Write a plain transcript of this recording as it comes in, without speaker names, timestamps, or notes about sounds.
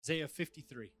Isaiah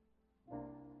 53.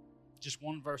 Just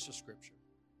one verse of Scripture.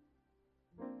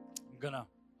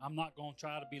 I'm not going to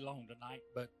try to be long tonight,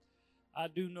 but I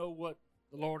do know what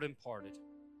the Lord imparted.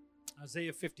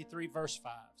 Isaiah 53 verse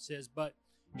 5 says, "But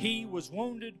he was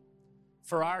wounded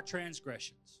for our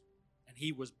transgressions, and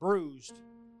he was bruised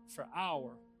for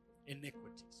our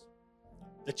iniquities.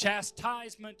 The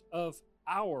chastisement of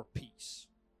our peace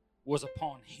was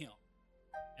upon him,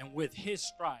 and with his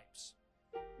stripes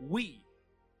we,"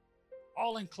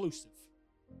 all inclusive,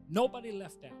 nobody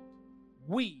left out,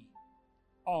 "we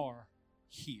are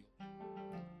healed."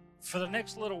 For the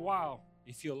next little while,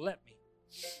 if you'll let me,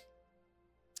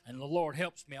 and the Lord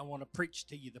helps me, I want to preach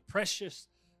to you the precious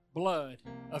blood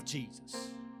of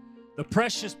Jesus. The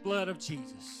precious blood of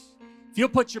Jesus. If you'll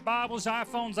put your Bibles,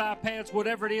 iPhones, iPads,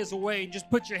 whatever it is away, and just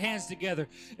put your hands together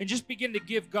and just begin to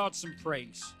give God some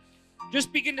praise.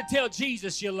 Just begin to tell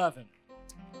Jesus you love him.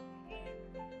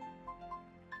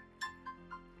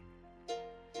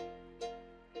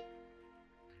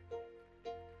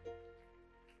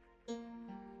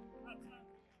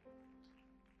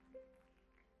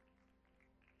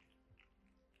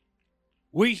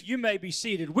 You may be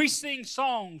seated. We sing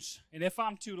songs, and if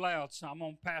I'm too loud, so I'm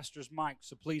on pastor's mic,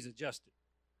 so please adjust it.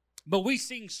 But we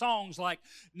sing songs like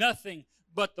 "Nothing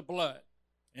But the Blood."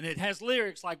 And it has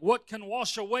lyrics like, "What can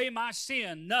wash away my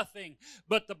sin? Nothing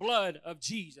but the blood of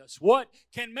Jesus. What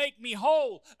can make me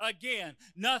whole again?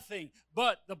 Nothing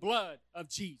but the blood of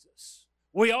Jesus."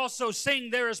 We also sing,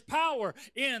 "There is power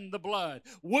in the blood."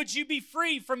 Would you be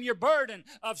free from your burden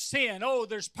of sin? Oh,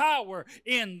 there's power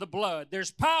in the blood.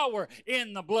 There's power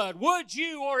in the blood. Would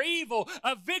you or evil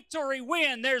a victory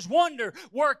win? There's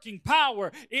wonder-working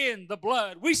power in the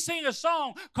blood. We sing a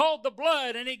song called "The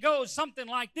Blood," and it goes something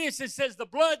like this. It says, "The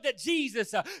blood that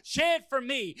Jesus shed for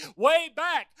me way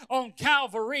back on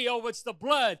Calvary." Oh, it's the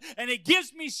blood, and it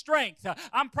gives me strength.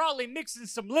 I'm probably mixing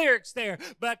some lyrics there,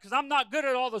 but because I'm not good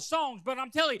at all the songs, but I'm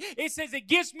telling you, it says it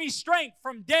gives me strength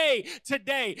from day to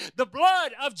day. The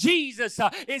blood of Jesus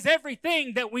is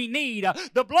everything that we need.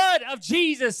 The blood of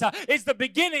Jesus is the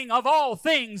beginning of all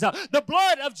things. The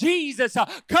blood of Jesus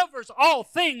covers all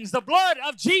things. The blood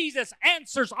of Jesus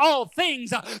answers all things.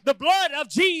 The blood of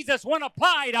Jesus, when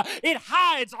applied, it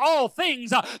hides all things.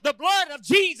 The blood of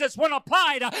Jesus, when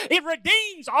applied, it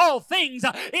redeems all things.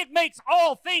 It makes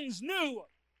all things new.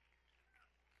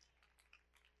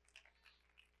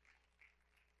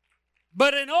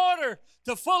 But in order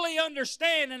to fully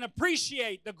understand and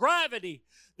appreciate the gravity,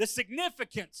 the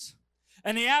significance,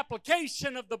 and the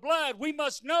application of the blood, we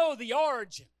must know the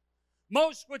origin.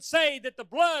 Most would say that the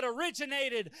blood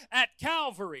originated at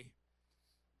Calvary.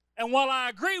 And while I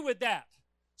agree with that,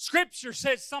 Scripture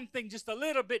says something just a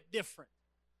little bit different.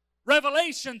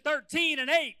 Revelation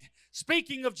 13:8,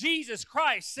 speaking of Jesus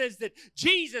Christ, says that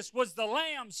Jesus was the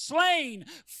Lamb slain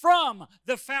from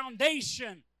the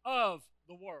foundation of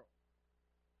the world.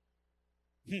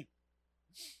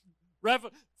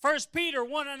 1 Peter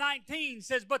 1:19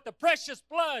 says, "But the precious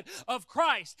blood of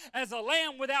Christ as a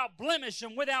lamb without blemish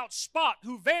and without spot,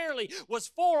 who verily was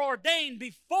foreordained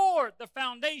before the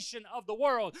foundation of the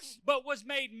world, but was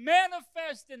made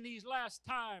manifest in these last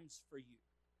times for you."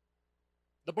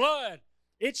 The blood,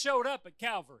 it showed up at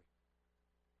Calvary,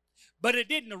 but it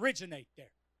didn't originate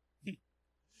there.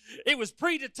 It was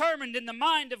predetermined in the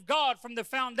mind of God from the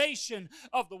foundation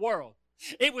of the world.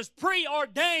 It was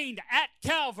preordained at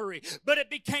Calvary, but it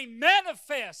became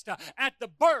manifest at the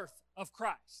birth of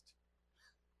Christ.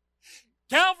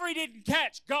 Calvary didn't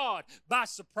catch God by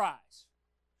surprise.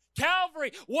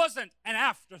 Calvary wasn't an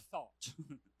afterthought.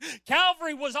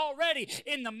 Calvary was already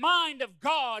in the mind of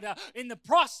God in the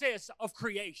process of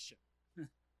creation.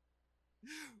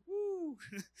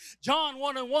 John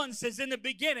 1:1 says, "In the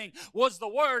beginning was the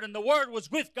Word, and the Word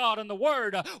was with God, and the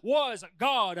Word was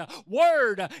God."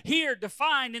 Word here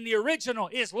defined in the original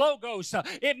is logos.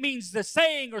 It means the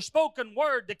saying or spoken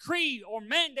word, decree or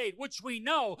mandate, which we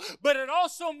know. But it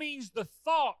also means the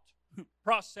thought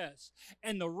process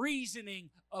and the reasoning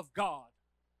of God.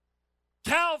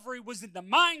 Calvary was in the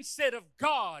mindset of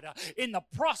God in the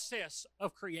process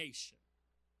of creation.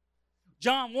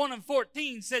 John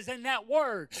 1:14 says, "And that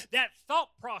word, that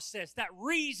thought process, that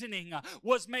reasoning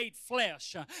was made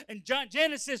flesh." And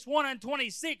Genesis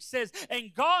 1:26 says,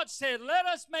 "And God said, let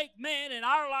us make man in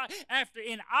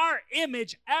our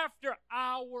image, after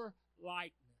our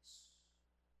likeness."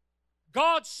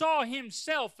 God saw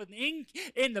himself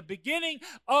in the beginning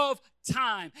of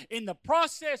time, in the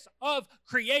process of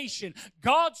creation.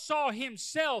 God saw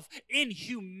himself in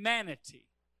humanity.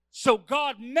 So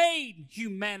God made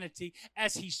humanity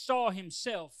as he saw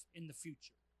himself in the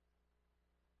future.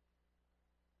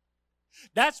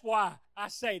 That's why I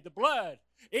say the blood,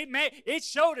 it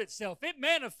showed itself, it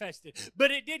manifested,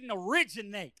 but it didn't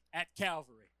originate at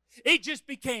Calvary. It just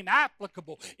became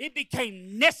applicable. It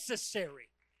became necessary.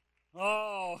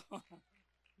 Oh,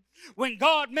 when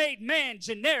God made man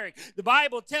generic, the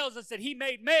Bible tells us that He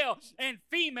made male and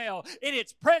female in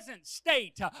its present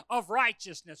state of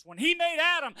righteousness. When He made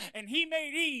Adam and He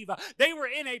made Eve, they were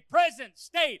in a present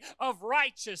state of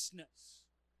righteousness,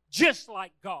 just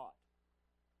like God.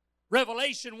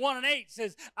 Revelation 1 and 8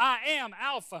 says, I am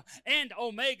Alpha and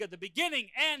Omega, the beginning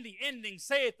and the ending,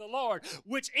 saith the Lord,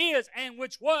 which is and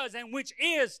which was and which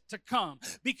is to come.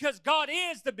 Because God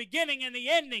is the beginning and the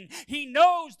ending. He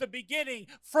knows the beginning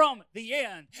from the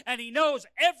end, and He knows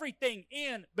everything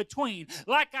in between.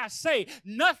 Like I say,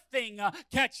 nothing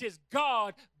catches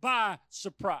God by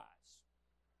surprise.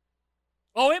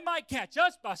 Oh, it might catch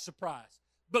us by surprise,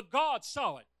 but God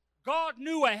saw it. God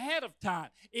knew ahead of time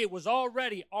it was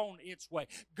already on its way.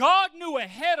 God knew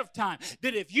ahead of time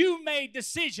that if you made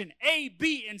decision A,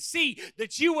 B, and C,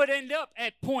 that you would end up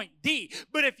at point D.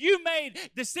 But if you made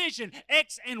decision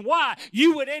X and Y,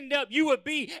 you would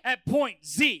be at point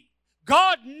Z.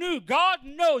 God knew, God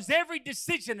knows every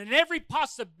decision and every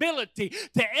possibility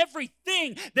to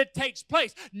everything that takes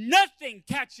place. Nothing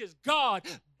catches God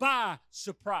by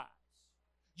surprise.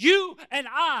 You and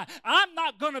I'm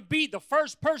not going to be the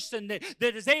first person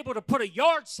that is able to put a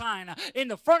yard sign in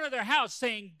the front of their house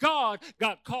saying God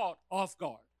got caught off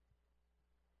guard.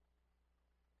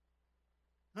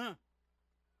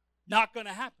 Not going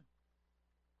to happen.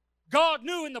 God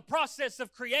knew in the process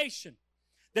of creation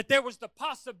that there was the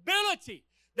possibility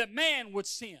that man would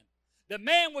sin. That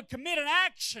man would commit an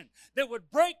action that would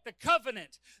break the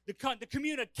covenant, the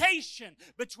communication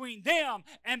between them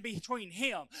and between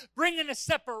Him, bringing a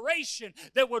separation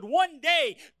that would one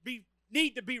day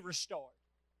need to be restored.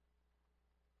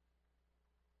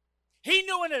 He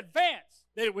knew in advance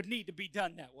that it would need to be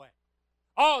done that way.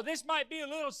 Oh, this might be a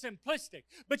little simplistic,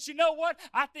 but you know what?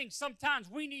 I think sometimes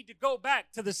we need to go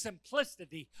back to the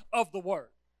simplicity of the Word.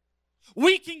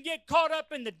 We can get caught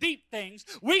up in the deep things.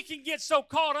 We can get so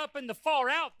caught up in the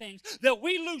far out things that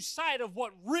we lose sight of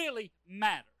what really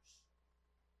matters.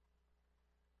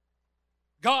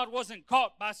 God wasn't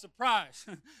caught by surprise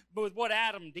with what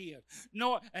Adam did.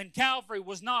 And Calvary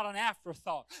was not an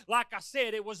afterthought. Like I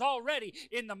said, it was already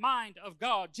in the mind of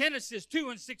God. Genesis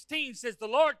 2 and 16 says, the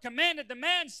Lord commanded the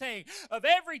man, saying, of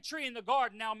every tree in the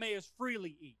garden thou mayest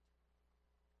freely eat.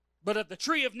 But of the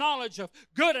tree of knowledge of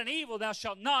good and evil thou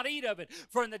shalt not eat of it.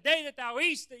 For in the day that thou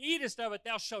eatest of it,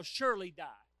 thou shalt surely die.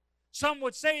 Some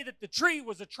would say that the tree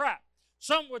was a trap.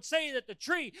 Some would say that the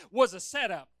tree was a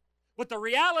setup. But the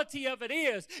reality of it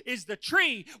is the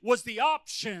tree was the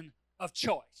option of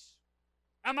choice.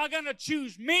 Am I going to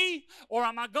choose me, or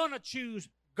am I going to choose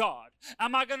God?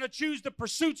 Am I going to choose the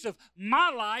pursuits of my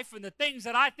life and the things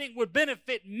that I think would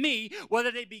benefit me, whether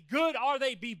they be good or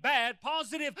they be bad,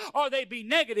 positive or they be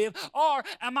negative, or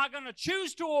am I going to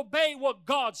choose to obey what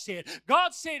God said?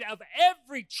 God said of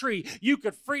every tree you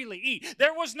could freely eat.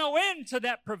 There was no end to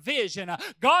that provision.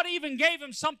 God even gave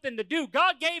him something to do.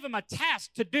 God gave him a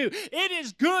task to do. It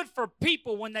is good for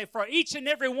people for each and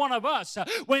every one of us,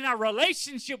 when our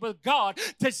relationship with God,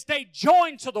 to stay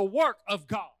joined to the work of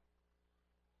God.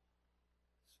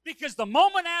 Because the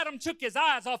moment Adam took his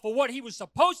eyes off of what he was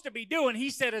supposed to be doing, he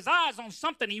set his eyes on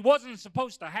something he wasn't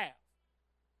supposed to have.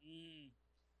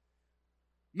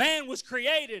 Man was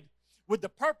created with the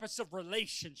purpose of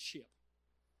relationship.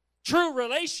 True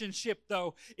relationship,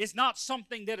 though, is not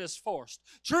something that is forced.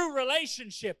 True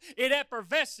relationship, it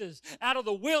effervesces out of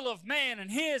the will of man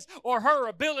and his or her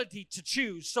ability to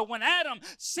choose. So when Adam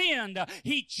sinned,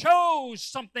 he chose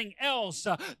something else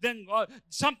than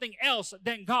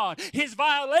God. His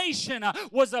violation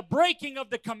was a breaking of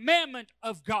the commandment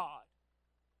of God.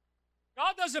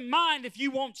 God doesn't mind if you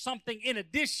want something in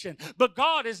addition, but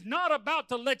God is not about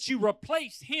to let you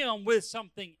replace Him with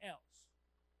something else.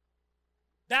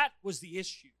 That was the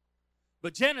issue.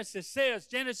 But Genesis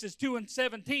 2 and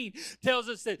 17 tells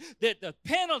us that the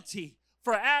penalty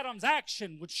for Adam's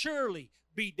action would surely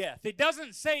be death. It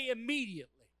doesn't say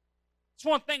immediately. It's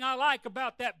one thing I like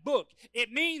about that book.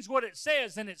 It means what it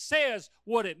says, and it says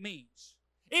what it means.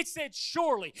 It said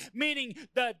surely, meaning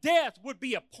the death would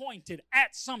be appointed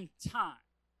at some time.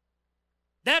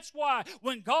 That's why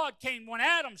when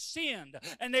Adam sinned,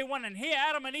 and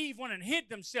Adam and Eve went and hid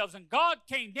themselves, and God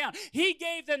came down, He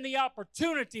gave them the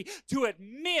opportunity to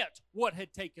admit what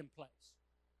had taken place.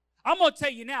 I'm going to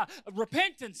tell you now,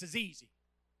 repentance is easy.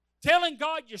 Telling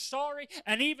God you're sorry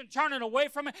and even turning away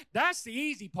from it, that's the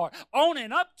easy part.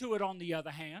 Owning up to it, on the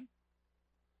other hand,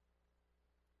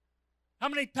 How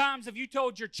many times have you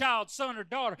told your child, son or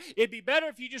daughter, it'd be better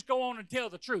if you just go on and tell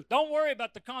the truth? Don't worry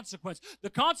about the consequence. The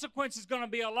consequence is going to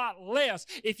be a lot less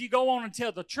if you go on and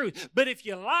tell the truth. But if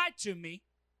you lie to me,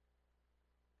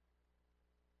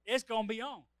 it's going to be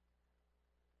on.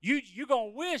 You're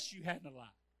going to wish you hadn't lied.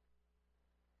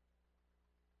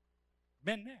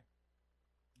 Been there.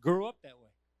 Grew up that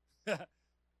way.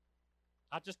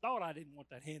 I just thought I didn't want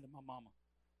that hand of my mama.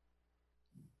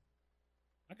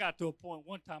 I got to a point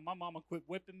one time, my mama quit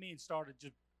whipping me and started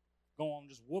just going on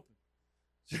just whooping.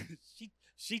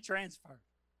 she transferred.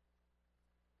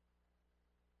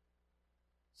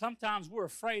 Sometimes we're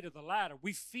afraid of the latter.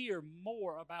 We fear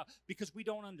more because we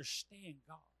don't understand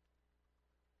God.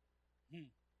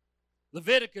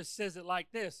 Leviticus says it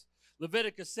like this.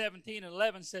 Leviticus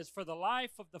 17:11 says, for the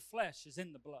life of the flesh is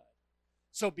in the blood.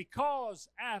 So because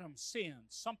Adam sinned,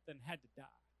 something had to die.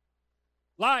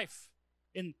 Life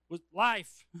of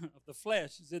the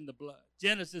flesh is in the blood.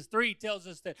 Genesis 3 tells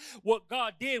us that what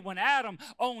God did when Adam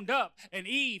owned up and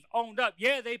Eve owned up,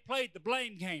 yeah, they played the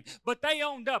blame game, but they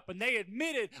owned up and they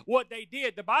admitted what they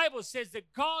did. The Bible says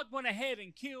that God went ahead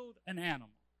and killed an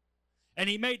animal, and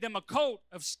he made them a coat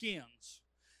of skins.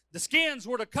 The skins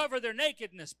were to cover their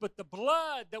nakedness, but the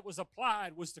blood that was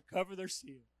applied was to cover their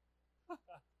sin.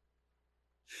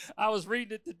 I was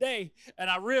reading it today, and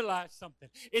I realized something.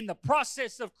 In the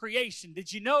process of creation,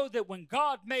 did you know that when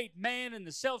God made man in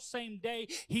the selfsame day,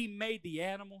 he made the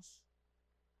animals?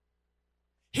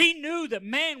 He knew that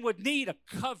man would need a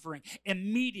covering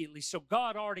immediately, so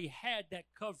God already had that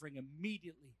covering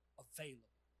immediately available.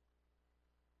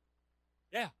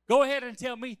 Yeah, go ahead and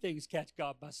tell me things catch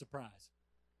God by surprise.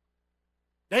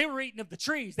 They were eating of the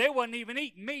trees. They wasn't even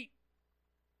eating meat.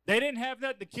 They didn't have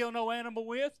nothing to kill no animal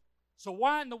with. So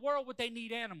why in the world would they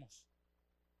need animals?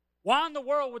 Why in the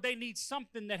world would they need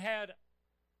something that had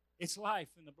its life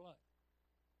in the blood?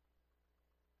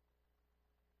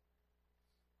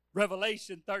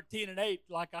 Revelation 13:8,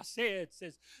 like I said,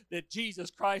 says that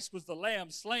Jesus Christ was the Lamb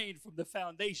slain from the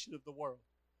foundation of the world.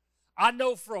 I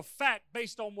know for a fact,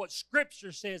 based on what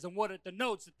Scripture says and what it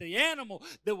denotes, that the animal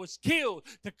that was killed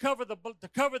to cover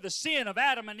the sin of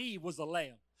Adam and Eve was a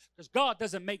lamb. Because God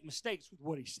doesn't make mistakes with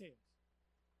what he says.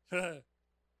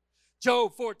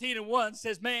 Job 14:1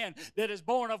 says, man that is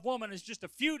born of woman is just a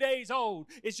few days old.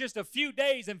 It's just a few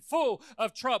days and full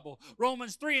of trouble.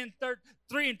 Romans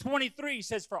 3:23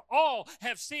 says, for all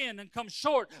have sinned and come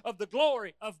short of the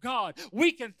glory of God.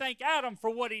 We can thank Adam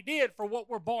for what he did, for what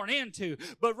we're born into.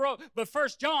 But 1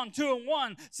 John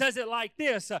 2:1 says it like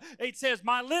this. It says,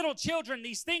 my little children,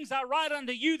 these things I write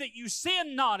unto you that you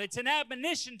sin not. It's an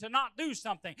admonition to not do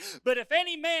something. But if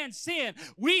any man sin,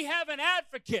 we have an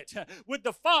advocate with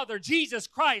the Father, Jesus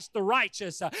Christ the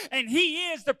righteous, and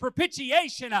he is the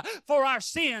propitiation for our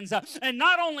sins, and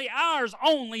not only ours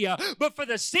only, but for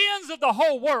the sins of the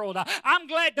whole world. I'm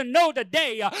glad to know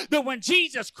today that when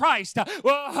Jesus Christ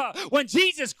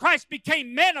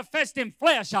became manifest in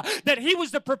flesh, that he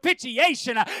was the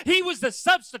propitiation, he was the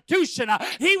substitution,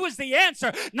 he was the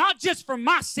answer, not just for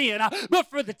my sin, but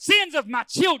for the sins of my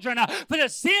children, for the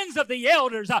sins of the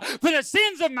elders, for the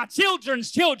sins of my children's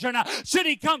children. Should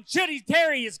he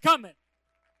tarry, is coming.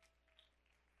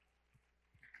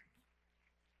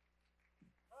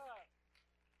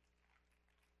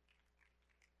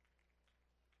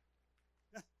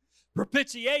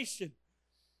 Propitiation.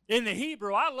 In the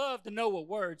Hebrew, I love to know what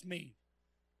words mean.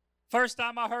 First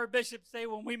time I heard Bishop say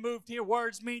when we moved here,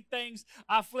 words mean things,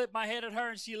 I flipped my head at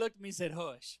her and she looked at me and said,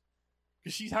 hush.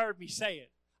 Because she's heard me say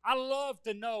it. I love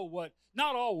to know what,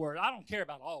 not all words, I don't care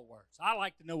about all words. I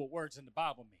like to know what words in the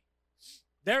Bible mean.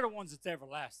 They're the ones that's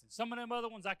everlasting. Some of them other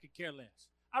ones I could care less.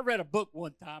 I read a book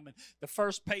one time, and the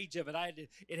first page of it,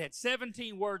 it had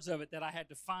 17 words of it that I had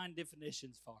to find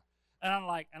definitions for. And I'm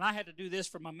like, and I had to do this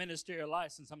for my ministerial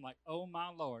license. I'm like, oh my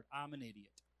Lord, I'm an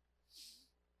idiot.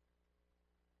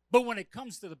 But when it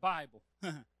comes to the Bible,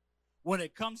 when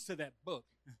it comes to that book,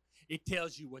 it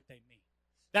tells you what they mean.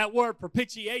 That word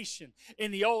propitiation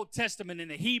in the Old Testament, in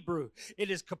the Hebrew,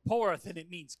 it is kaporeth, and it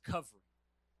means covering.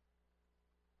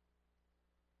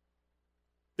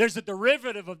 There's a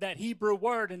derivative of that Hebrew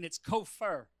word, and it's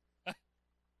kofer.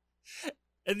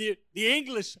 And the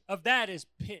English of that is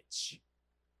pitch.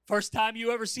 First time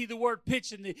you ever see the word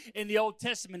pitch in the Old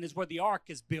Testament is where the ark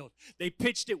is built. They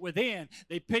pitched it within.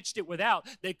 They pitched it without.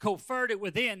 They koferred it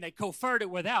within. They koferred it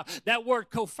without. That word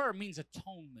kofer means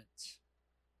atonement.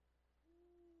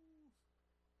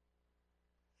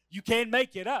 You can't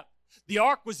make it up. The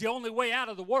ark was the only way out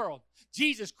of the world.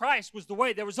 Jesus Christ was the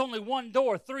way. There was only one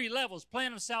door, 3 levels,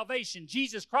 plan of salvation.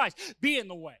 Jesus Christ being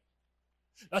the way.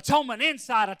 Atonement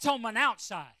inside, atonement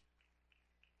outside.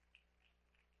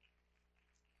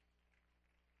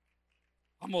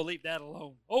 I'm going to leave that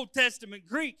alone. Old Testament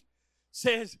Greek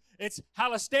says it's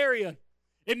halasterion.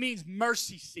 It means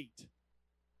mercy seat.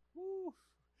 Woo.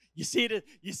 You see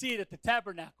it at the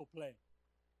tabernacle play.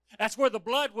 That's where the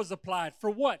blood was applied. For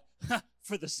what?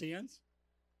 For the sins.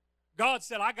 God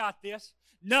said, I got this.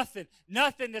 Nothing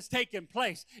that's taking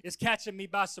place is catching me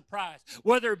by surprise.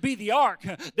 Whether it be the ark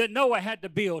that Noah had to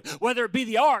build, whether it be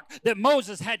the ark that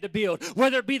Moses had to build,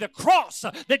 whether it be the cross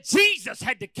that Jesus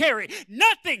had to carry,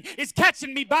 nothing is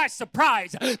catching me by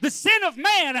surprise. The sin of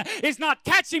man is not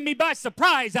catching me by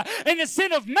surprise, and the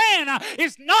sin of man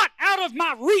is not out of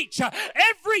my reach.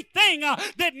 Everything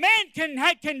that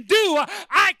man can do,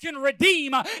 I can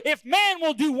redeem if man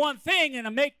will do one thing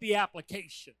and make the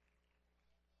application.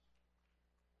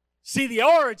 See, the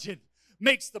origin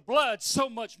makes the blood so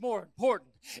much more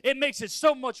important. It makes it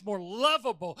so much more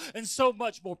lovable and so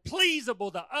much more pleasable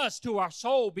to us, to our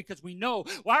soul, because we know,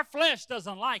 well, our flesh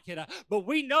doesn't like it, but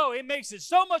we know it makes it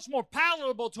so much more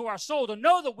palatable to our soul to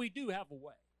know that we do have a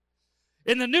way.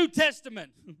 In the New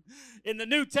Testament,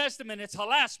 it's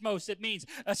halasmos. It means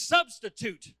a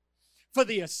substitute for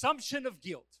the assumption of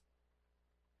guilt.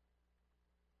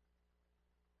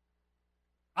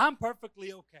 I'm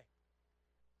perfectly okay.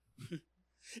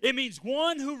 It means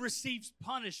one who receives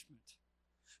punishment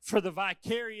for the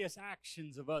vicarious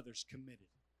actions of others committed.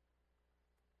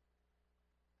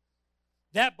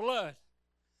 That blood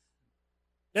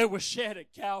that was shed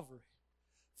at Calvary,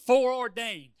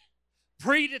 foreordained,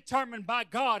 predetermined by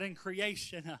God in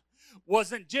creation,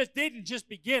 didn't just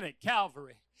begin at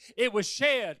Calvary. It was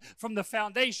shed from the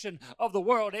foundation of the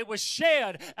world. It was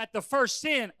shed at the first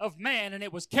sin of man, and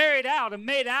it was carried out and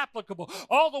made applicable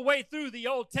all the way through the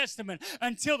Old Testament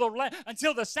until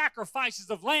the sacrifices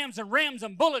of lambs and rams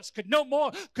and bullocks could no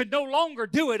longer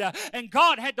do it. And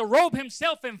God had to robe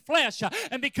himself in flesh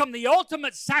and become the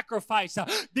ultimate sacrifice,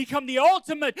 become the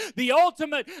ultimate,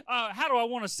 how do I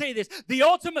want to say this? The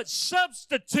ultimate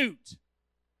substitute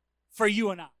for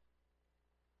you and I.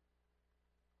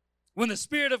 When the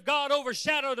Spirit of God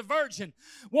overshadowed a virgin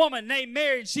woman named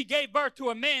Mary, and she gave birth to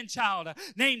a man-child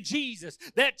named Jesus,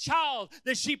 that child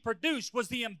that she produced was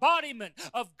the embodiment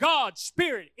of God's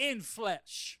Spirit in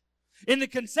flesh. In the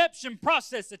conception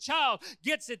process, the child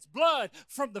gets its blood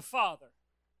from the Father.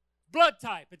 Blood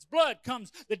type, its blood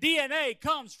comes, the DNA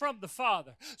comes from the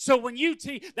Father. So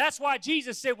that's why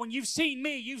Jesus said, when you've seen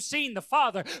me, you've seen the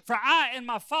Father, for I and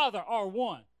my Father are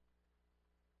one.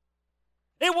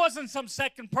 It wasn't some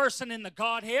second person in the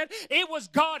Godhead. It was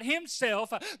God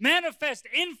himself, manifest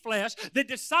in flesh, that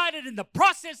decided in the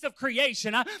process of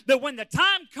creation that when the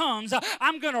time comes,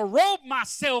 I'm going to robe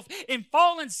myself in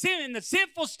fallen sin, in the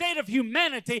sinful state of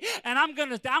humanity, and I'm going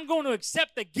to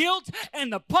accept the guilt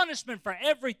and the punishment for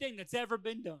everything that's ever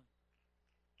been done.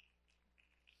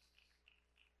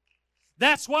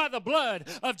 That's why the blood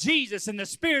of Jesus and the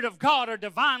Spirit of God are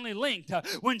divinely linked.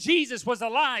 When Jesus was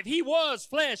alive, he was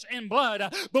flesh and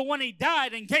blood. But when he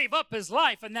died and gave up his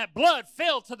life and that blood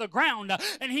fell to the ground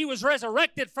and he was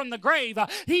resurrected from the grave,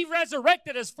 he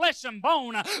resurrected as flesh and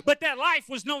bone. But that life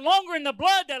was no longer in the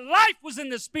blood. That life was in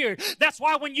the Spirit. That's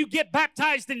why when you get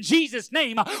baptized in Jesus'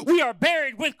 name, we are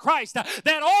buried with Christ.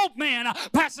 That old man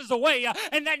passes away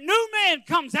and that new man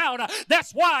comes out.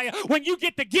 That's why when you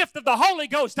get the gift of the Holy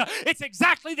Ghost, it's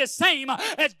exactly the same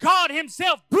as God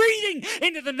himself breathing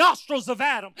into the nostrils of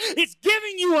Adam. It's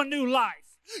giving you a new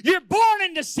life. You're born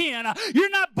into sin. You're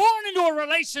not born into a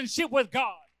relationship with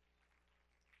God.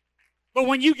 But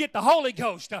when you get the Holy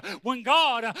Ghost, when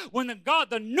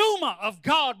the pneuma of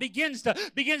God begins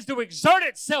to exert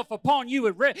itself upon you,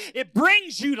 it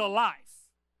brings you to life.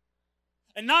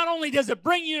 And not only does it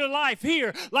bring you to life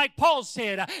here, like Paul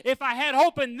said, if I had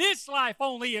hope in this life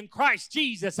only in Christ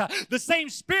Jesus, the same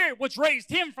Spirit which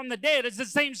raised him from the dead is the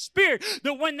same Spirit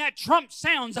that when that trump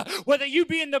sounds, whether you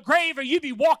be in the grave or you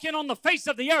be walking on the face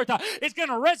of the earth, it's going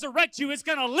to resurrect you. It's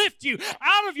going to lift you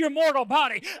out of your mortal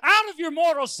body, out of your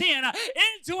mortal sin,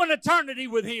 into an eternity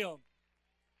with him.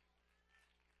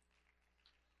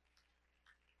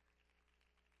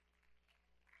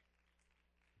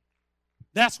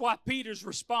 That's why Peter's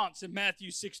response in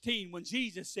Matthew 16, when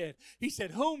Jesus said, he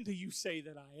said, whom do you say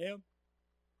that I am?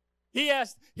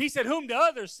 He said, whom do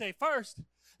others say first?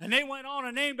 And they went on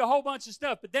and named a whole bunch of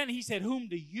stuff. But then he said, whom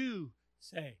do you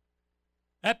say?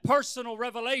 That personal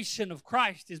revelation of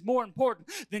Christ is more important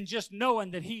than just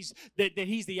knowing that he's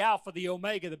the Alpha, the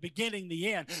Omega, the beginning,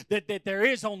 the end, that there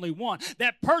is only one.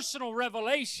 That personal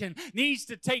revelation needs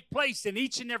to take place in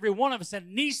each and every one of us, and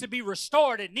it needs to be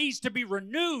restored. It needs to be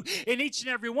renewed in each and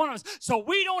every one of us, so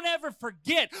we don't ever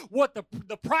forget what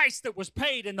the price that was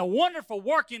paid and the wonderful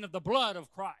working of the blood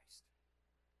of Christ.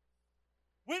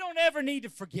 We don't ever need to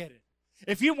forget it.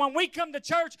 When we come to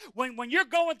church, when you're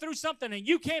going through something and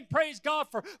you can't praise God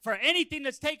for anything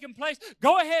that's taking place,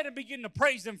 go ahead and begin to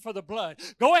praise Him for the blood.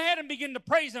 Go ahead and begin to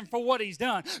praise Him for what He's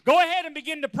done. Go ahead and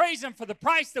begin to praise Him for the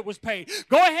price that was paid.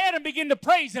 Go ahead and begin to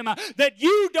praise Him that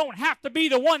you don't have to be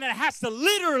the one that has to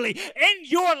literally end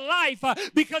your life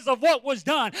because of what was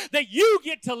done. That you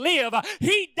get to live.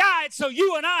 He died so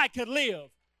you and I could live.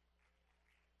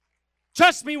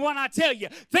 Trust me when I tell you,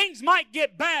 things might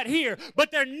get bad here,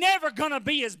 but they're never going to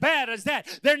be as bad as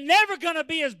that. They're never going to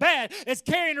be as bad as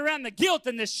carrying around the guilt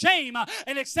and the shame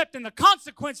and accepting the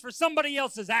consequence for somebody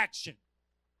else's action.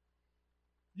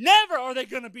 Never are they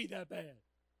going to be that bad.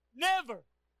 Never.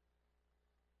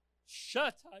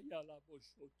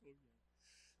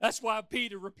 That's why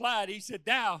Peter replied. He said,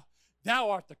 Thou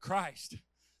art the Christ,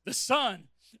 the Son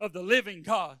of the living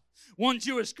God. One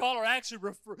Jewish scholar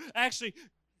actually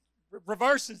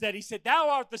reverses that. He said, Thou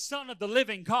art the Son of the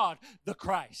living God, the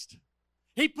Christ.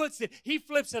 He flips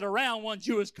it around, one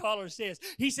Jewish scholar says.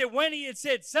 He said, when he had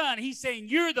said son, he's saying,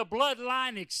 you're the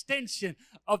bloodline extension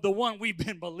of the one we've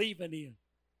been believing in.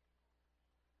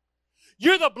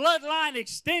 You're the bloodline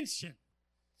extension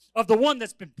of the one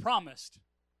that's been promised.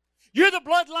 You're the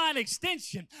bloodline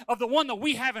extension of the one that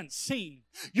we haven't seen.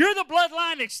 You're the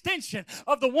bloodline extension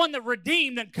of the one that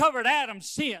redeemed and covered Adam's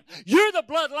sin. You're the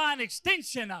bloodline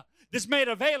extension that's made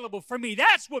available for me.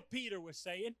 That's what Peter was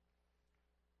saying.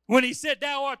 When he said,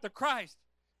 Thou art the Christ,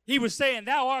 he was saying,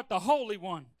 Thou art the Holy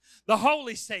One, the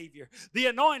Holy Savior, the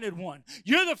Anointed One.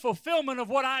 You're the fulfillment of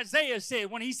what Isaiah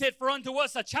said when he said, For unto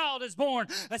us a child is born,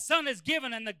 a son is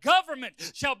given, and the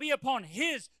government shall be upon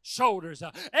His shoulders.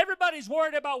 Everybody's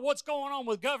worried about what's going on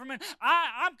with government.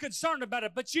 I'm concerned about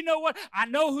it, but you know what? I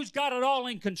know who's got it all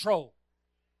in control.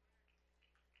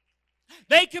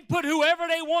 They can put whoever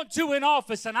they want to in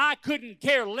office, and I couldn't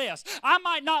care less. I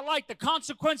might not like the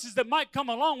consequences that might come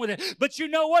along with it, but you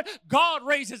know what? God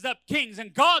raises up kings,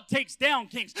 and God takes down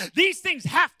kings. These things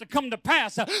have to come to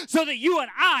pass so that you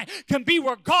and I can be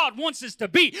where God wants us to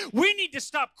be. We need to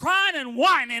stop crying and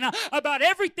whining about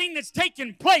everything that's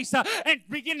taking place and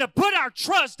begin to put our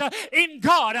trust in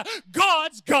God.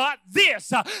 God's got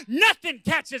this. Nothing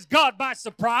catches God by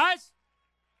surprise.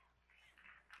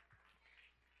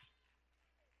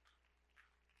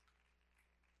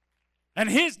 And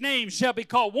His name shall be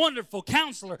called Wonderful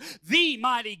Counselor, the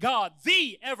Mighty God,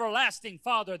 the Everlasting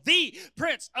Father, the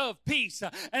Prince of Peace.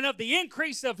 And of the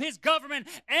increase of His government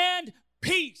and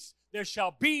peace there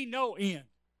shall be no end.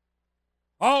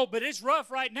 Oh, but it's rough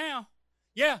right now.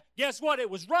 Yeah, guess what? It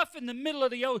was rough in the middle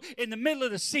of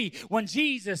the sea when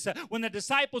when the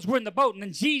disciples were in the boat, and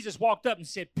then Jesus walked up and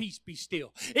said, Peace, be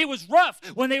still. It was rough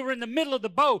when they were in the middle of the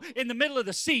boat, in the middle of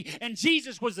the sea, and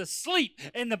Jesus was asleep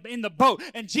in the boat,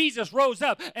 and Jesus rose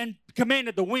up and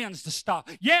commanded the winds to stop.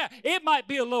 Yeah, it might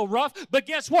be a little rough, but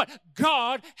guess what?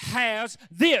 God has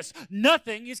this.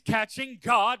 Nothing is catching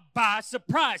God by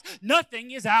surprise.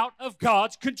 Nothing is out of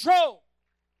God's control.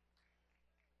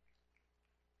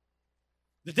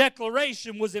 The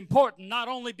declaration was important not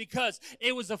only because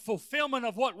it was a fulfillment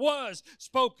of what was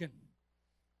spoken.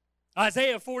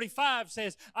 Isaiah 45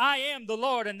 says, I am the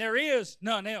Lord and there is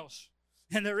none else,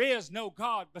 and there is no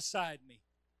God beside me.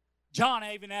 John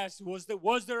even asked, was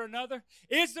there another?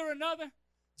 Is there another?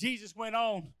 Jesus went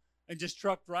on and just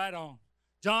trucked right on.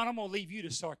 John, I'm going to leave you to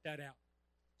sort that out.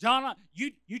 John,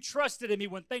 you trusted in me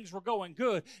when things were going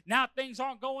good. Now things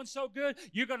aren't going so good.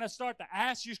 You're going to start to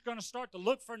ask. You're going to start to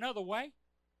look for another way.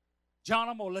 John,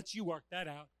 I'm going to let you work that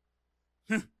out.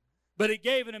 But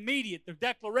the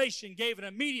declaration gave an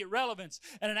immediate relevance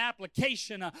and an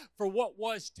application for what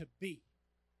was to be,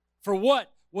 for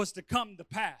what was to come to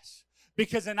pass.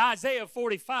 Because in Isaiah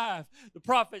 45, the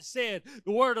prophet said,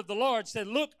 the word of the Lord said,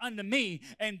 Look unto me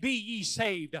and be ye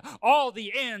saved, all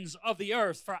the ends of the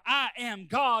earth, for I am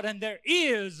God and there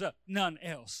is none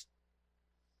else.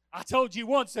 I told you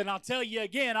once and I'll tell you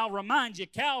again, I'll remind you,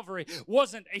 Calvary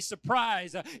wasn't a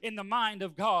surprise in the mind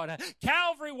of God.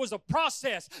 Calvary was a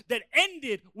process that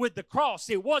ended with the cross.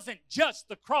 It wasn't just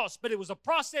the cross, but it was a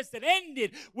process that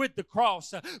ended with the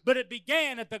cross. But it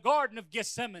began at the Garden of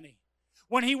Gethsemane.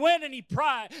 When He went and He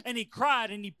cried and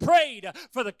He prayed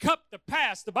for the cup to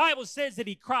pass, the Bible says that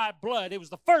He cried blood. It was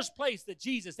the first place that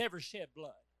Jesus ever shed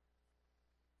blood.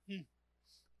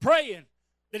 Praying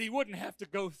that He wouldn't have to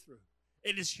go through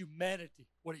in His humanity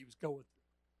what He was going through.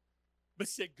 But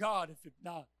said, God, if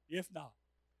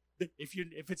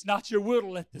it's not your will to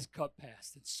let this cup pass,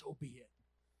 then so be it.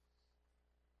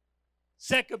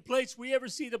 Second place we ever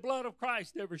see the blood of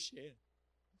Christ ever shed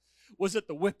was at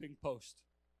the whipping post.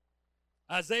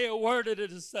 Isaiah worded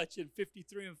it as such in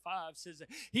 53:5, says that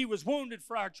he was wounded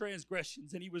for our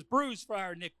transgressions and he was bruised for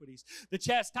our iniquities. The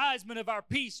chastisement of our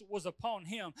peace was upon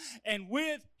him, and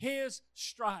with his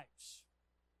stripes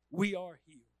we are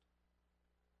healed.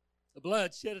 The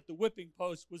blood shed at the whipping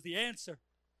post was the answer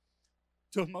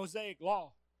to a Mosaic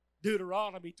law.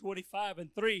 Deuteronomy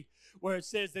 25:3, where it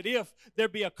says that if there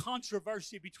be a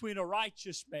controversy between a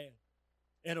righteous man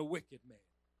and a wicked man,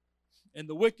 and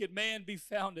the wicked man be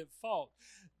found at fault,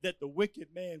 that the wicked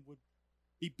man would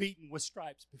be beaten with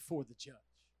stripes before the judge.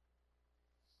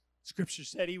 Scripture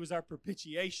said he was our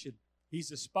propitiation. He's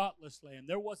a spotless lamb.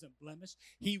 There wasn't blemish.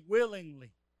 He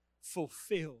willingly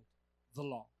fulfilled the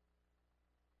law.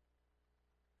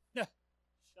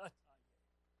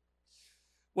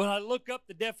 When I look up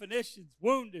the definitions,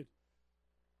 wounded,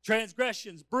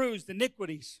 transgressions, bruised,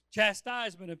 iniquities,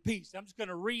 chastisement, and peace, I'm just going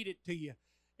to read it to you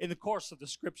in the course of the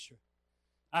Scripture.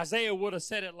 Isaiah would have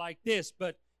said it like this,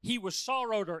 but he was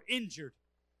sorrowed or injured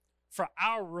for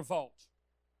our revolt,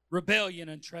 rebellion,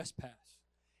 and trespass.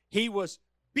 He was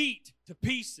beat to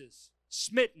pieces,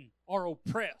 smitten, or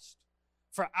oppressed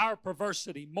for our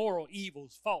perversity, moral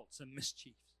evils, faults, and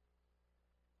mischiefs.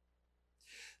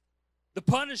 The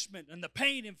punishment and the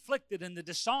pain inflicted and the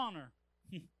dishonor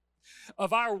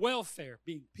of our welfare,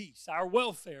 being peace, our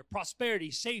welfare,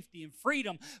 prosperity, safety, and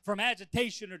freedom from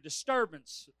agitation or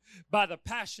disturbance by the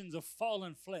passions of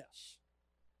fallen flesh,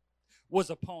 was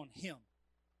upon him.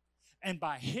 And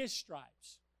by his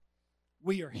stripes,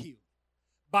 we are healed.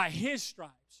 By his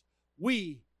stripes,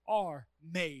 we are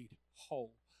made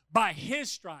whole. By his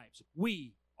stripes,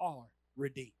 we are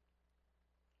redeemed.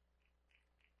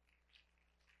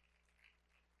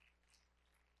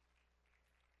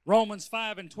 Romans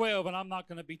 5:12, and I'm not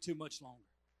going to be too much longer.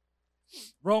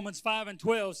 Romans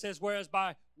 5:12 says, whereas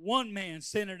by one man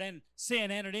sin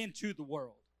entered into the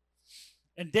world,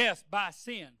 and death by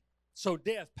sin, so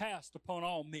death passed upon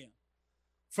all men,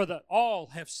 for that all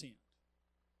have sinned.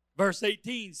 Verse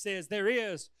 18 says, there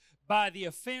is by the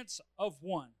offense of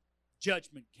one,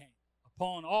 judgment came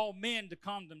upon all men to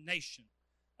condemnation.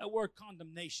 That word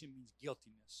condemnation means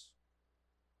guiltiness.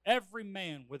 Every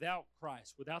man without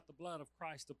Christ, without the blood of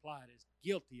Christ applied, is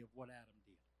guilty of what Adam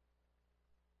did.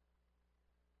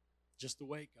 Just the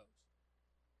way it goes.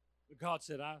 But God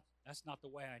said, that's not the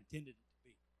way I intended it to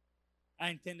be. I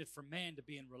intended for man to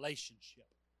be in relationship.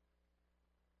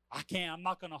 I'm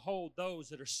not going to hold those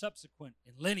that are subsequent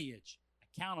in lineage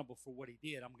accountable for what he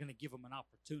did. I'm going to give them an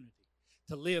opportunity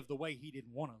to live the way he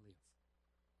didn't want to live.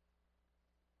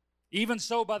 Even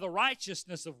so, by the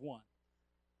righteousness of one,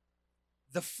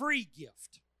 the free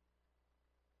gift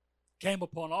came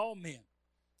upon all men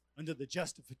unto the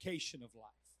justification of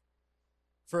life.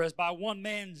 For as by one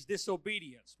man's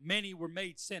disobedience many were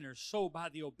made sinners, so by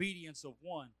the obedience of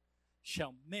one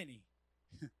shall many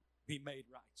be made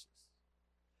righteous.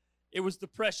 It was the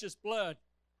precious blood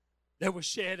that was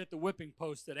shed at the whipping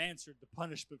post that answered the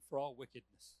punishment for all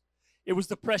wickedness. It was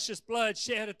the precious blood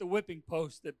shed at the whipping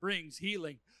post that brings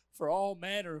healing for all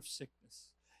manner of sickness.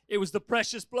 It was the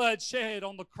precious blood shed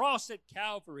on the cross at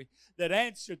Calvary that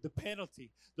answered the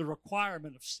penalty, the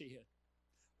requirement of sin.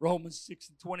 Romans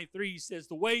 6:23 says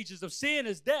the wages of sin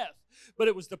is death, but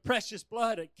it was the precious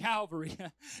blood at Calvary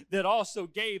that also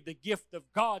gave the gift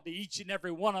of God to each and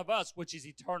every one of us, which is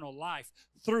eternal life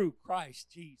through Christ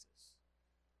Jesus.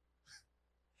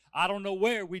 I don't know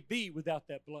where we'd be without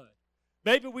that blood.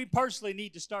 Maybe we personally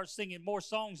need to start singing more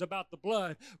songs about the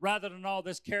blood rather than all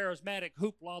this charismatic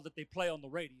hoopla that they play on the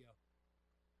radio.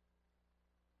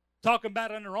 Talking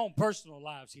about it in our own personal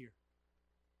lives here.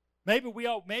 Maybe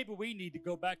we need to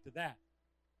go back to that.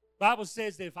 The Bible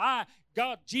says that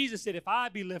Jesus said, if I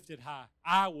be lifted high,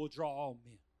 I will draw all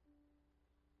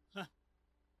men.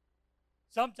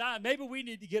 Sometimes maybe we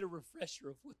need to get a refresher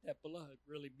of what that blood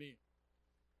really meant.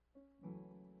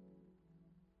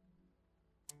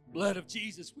 Blood of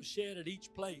Jesus was shed at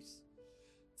each place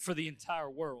for the entire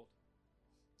world.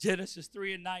 Genesis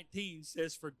 3:19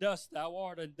 says, for dust thou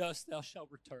art, and dust thou shalt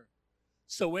return.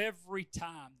 So every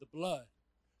time the blood,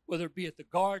 whether it be at the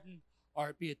garden, or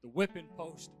it be at the whipping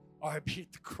post, or it be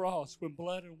at the cross, when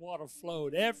blood and water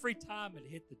flowed, every time it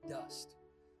hit the dust,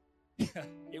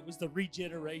 it was the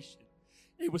regeneration.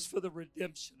 It was for the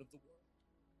redemption of the world.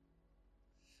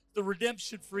 The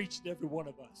redemption for each and every one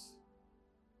of us.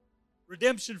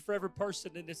 Redemption for every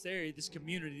person in this area, this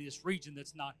community, this region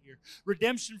that's not here.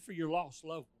 Redemption for your lost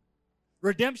loved one.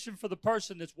 Redemption for the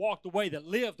person that's walked away, that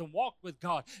lived and walked with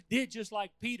God, did just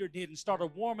like Peter did and started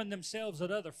warming themselves at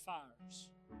other fires.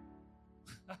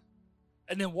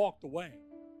 And then walked away.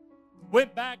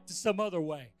 Went back to some other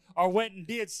way or went and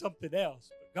did something else.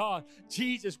 But God,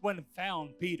 Jesus went and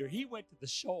found Peter. He went to the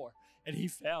shore and he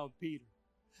found Peter.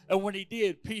 And when he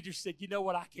did, Peter said, you know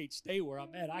what? I can't stay where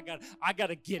I'm at. I got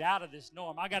to get out of this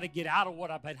norm. I got to get out of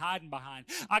what I've been hiding behind.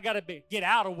 I got to get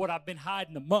out of what I've been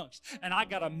hiding amongst. And I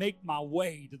got to make my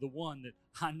way to the one that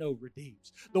I know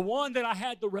redeems. The one that I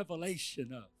had the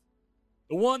revelation of.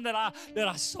 The one that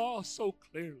I saw so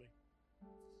clearly.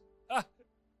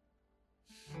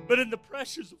 But in the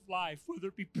pressures of life, whether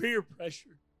it be peer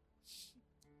pressure,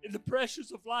 in the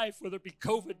pressures of life, whether it be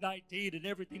COVID-19 and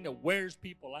everything that wears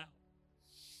people out,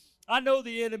 I know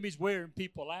the enemy's wearing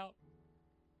people out.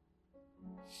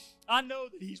 I know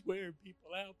that he's wearing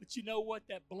people out. But you know what?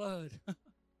 That blood,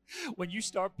 when you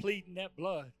start pleading that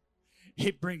blood,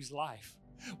 it brings life.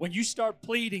 When you start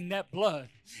pleading that blood,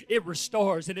 it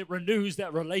restores and it renews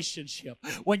that relationship.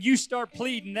 When you start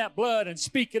pleading that blood and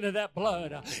speaking of that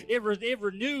blood, it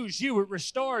renews you, it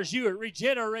restores you, it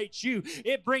regenerates you.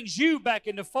 It brings you back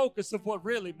into focus of what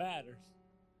really matters.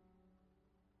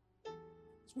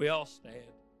 So we all stand.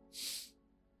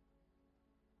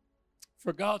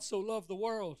 For God so loved the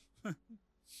world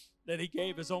that he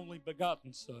gave his only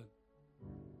begotten Son,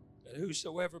 that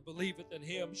whosoever believeth in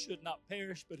him should not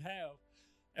perish but have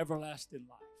everlasting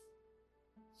life.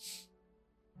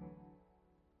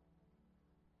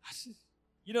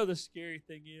 You know the scary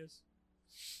thing is,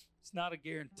 it's not a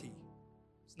guarantee.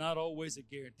 It's not always a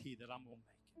guarantee that I'm going to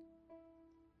make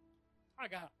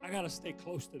it. I got to stay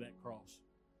close to that cross.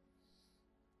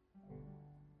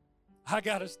 I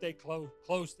got to stay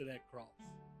close to that cross.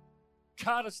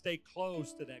 Got to stay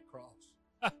close to that cross.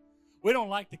 We don't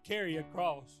like to carry a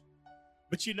cross.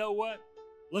 But you know what?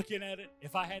 Looking at it,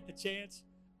 if I had the chance,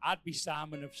 I'd be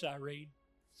Simon of Cyrene.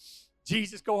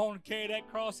 Jesus go on and carry that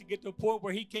cross and get to a point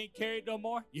where he can't carry it no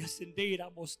more? Yes, indeed.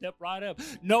 I'm going to step right up.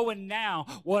 Knowing now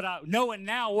what I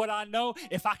know,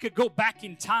 if I could go back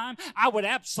in time, I would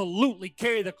absolutely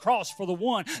carry the cross for the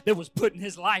one that was putting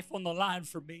his life on the line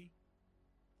for me.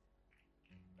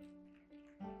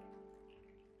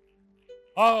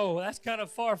 Oh, that's kind of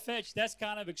far-fetched. That's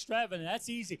kind of extravagant. That's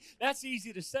easy. That's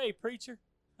easy to say, preacher.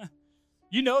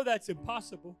 You know that's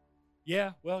impossible.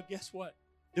 Yeah, well, guess what?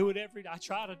 I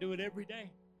try to do it every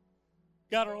day.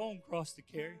 Got our own cross to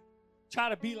carry. Try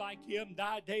to be like him,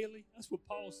 die daily. That's what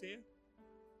Paul said.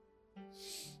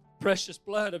 Precious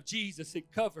blood of Jesus,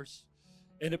 it covers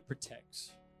and it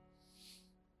protects.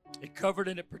 It covered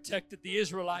and it protected the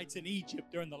Israelites in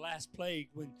Egypt during the last plague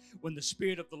when the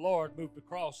Spirit of the Lord moved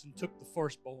across and took the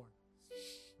firstborn.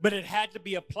 But it had to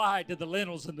be applied to the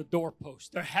lintels and the doorposts.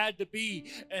 There had to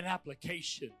be an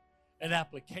application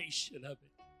of it.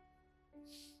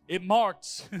 It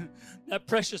marks, that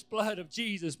precious blood of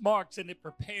Jesus marks and it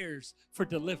prepares for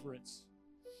deliverance.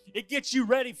 It gets you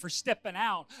ready for stepping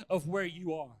out of where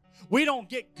you are. We don't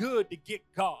get good to get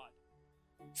God.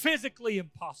 Physically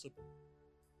impossible.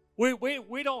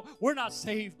 We're not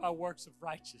saved by works of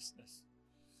righteousness.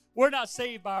 We're not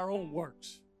saved by our own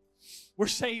works. We're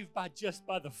saved by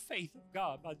the faith of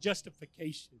God, by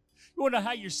justification. You want to know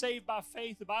how you're saved by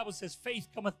faith? The Bible says faith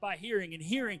cometh by hearing, and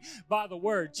hearing by the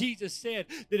word. Jesus said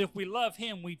that if we love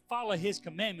him, we follow his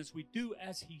commandments. We do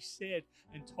as he said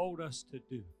and told us to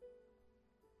do.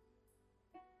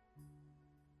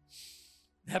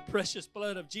 That precious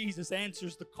blood of Jesus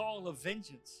answers the call of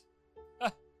vengeance.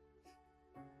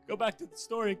 Go back to the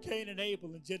story of Cain and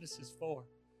Abel in Genesis 4.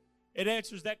 It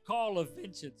answers that call of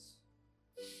vengeance.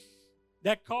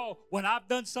 That call, when I've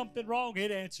done something wrong,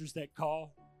 it answers that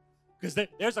call. Because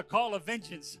there's a call of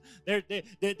vengeance.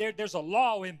 There's a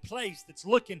law in place that's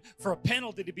looking for a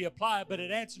penalty to be applied, but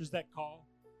it answers that call.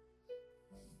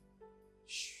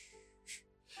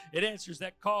 It answers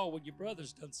that call when your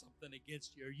brother's done something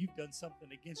against you or you've done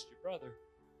something against your brother.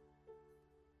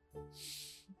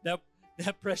 That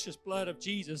precious blood of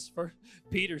Jesus,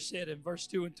 Peter said in verse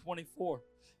 2 and 24,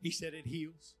 he said it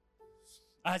heals.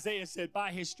 Isaiah said,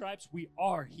 by his stripes we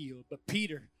are healed. But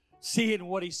Peter, seeing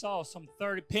what he saw,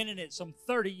 penning it some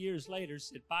 30 years later,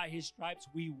 said, by his stripes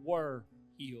we were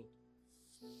healed.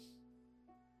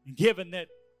 And given that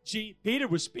Peter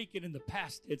was speaking in the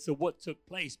past tense of what took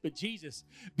place, but Jesus,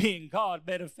 being God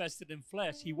manifested in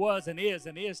flesh, he was and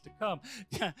is to come.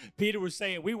 Peter was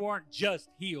saying we weren't just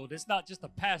healed. It's not just a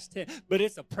past tense, but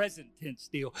it's a present tense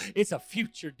deal. It's a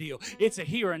future deal. It's a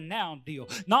here and now deal.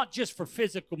 Not just for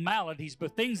physical maladies,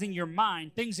 but things in your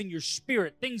mind, things in your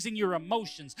spirit, things in your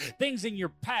emotions, things in your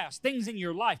past, things in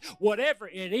your life. Whatever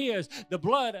it is, the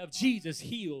blood of Jesus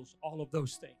heals all of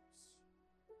those things.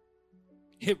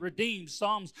 It redeems.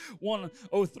 Psalms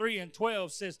 103 and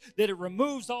 12 says that it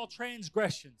removes all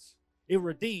transgressions. It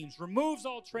removes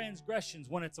all transgressions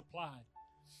when it's applied,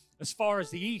 as far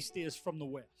as the east is from the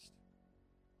west.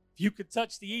 If you could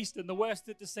touch the east and the west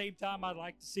at the same time, I'd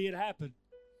like to see it happen.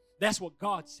 That's what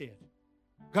God said.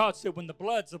 God said when the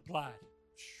blood's applied,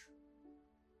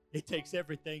 it takes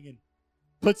everything and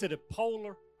puts it at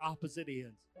polar opposite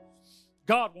ends.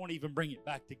 God won't even bring it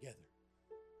back together.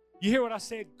 You hear what I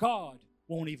said? God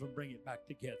won't even bring it back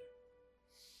together.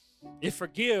 It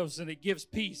forgives and it gives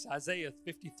peace. Isaiah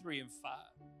 53:5.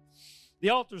 The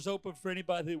altar's open for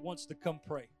anybody that wants to come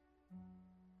pray.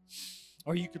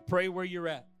 Or you could pray where you're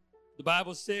at. The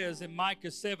Bible says in Micah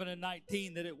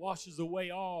 7:19 that it washes away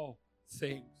all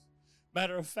things.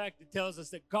 Matter of fact, it tells us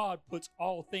that God puts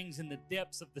all things in the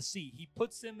depths of the sea. He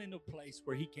puts them in a place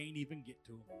where he can't even get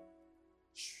to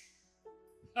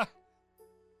them.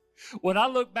 When I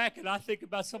look back and I think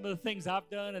about some of the things I've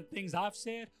done and things I've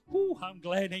said, I'm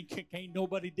glad can't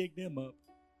nobody dig them up.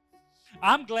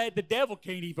 I'm glad the devil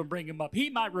can't even bring them up.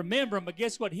 He might remember them, but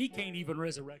guess what? He can't even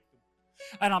resurrect them.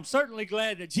 And I'm certainly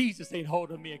glad that Jesus ain't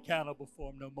holding me accountable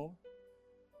for them no more.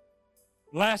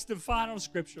 Last and final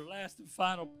scripture, last and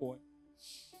final point.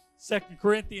 2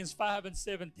 Corinthians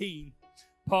 5:17,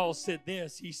 Paul said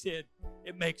this. He said,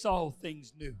 it makes all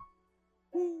things new.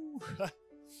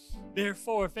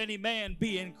 Therefore, if any man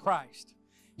be in Christ,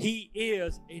 he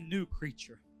is a new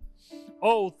creature.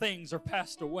 Old things are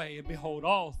passed away, and behold,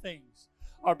 all things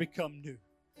are become new.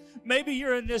 Maybe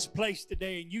you're in this place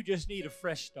today and you just need a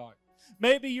fresh start.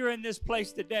 Maybe you're in this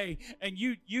place today and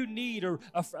you need a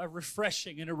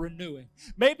refreshing and a renewing.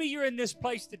 Maybe you're in this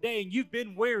place today and you've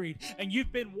been wearied and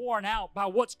you've been worn out by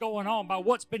what's going on, by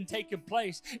what's been taking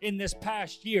place in this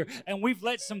past year. And we've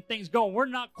let some things go. We're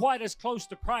not quite as close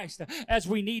to Christ as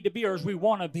we need to be or as we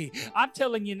want to be. I'm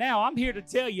telling you now, I'm here to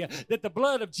tell you that the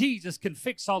blood of Jesus can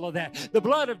fix all of that. The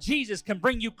blood of Jesus can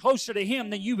bring you closer to him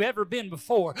than you've ever been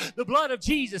before. The blood of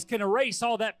Jesus can erase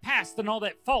all that past and all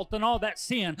that fault and all that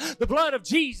sin. The blood of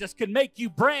Jesus can make you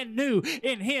brand new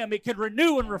in him. It can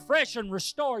renew and refresh and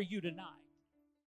restore you tonight.